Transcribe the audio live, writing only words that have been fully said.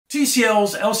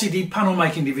TCL's LCD panel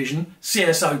making division,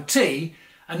 CSOT,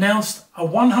 announced a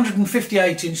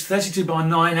 158-inch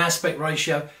 32:9 aspect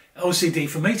ratio LCD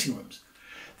for meeting rooms.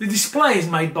 The display is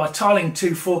made by tiling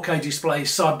two 4K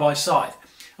displays side by side,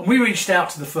 and we reached out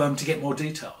to the firm to get more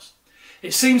details.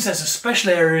 It seems there's a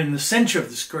special area in the centre of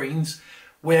the screens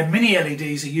where mini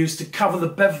LEDs are used to cover the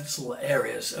bezel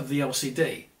areas of the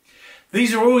LCD.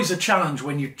 These are always a challenge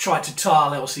when you try to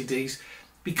tile LCDs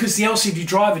because the LCD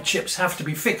driver chips have to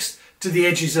be fixed to the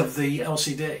edges of the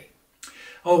LCD.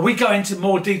 We go into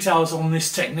more details on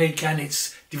this technique and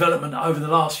its development over the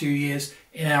last few years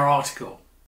in our article.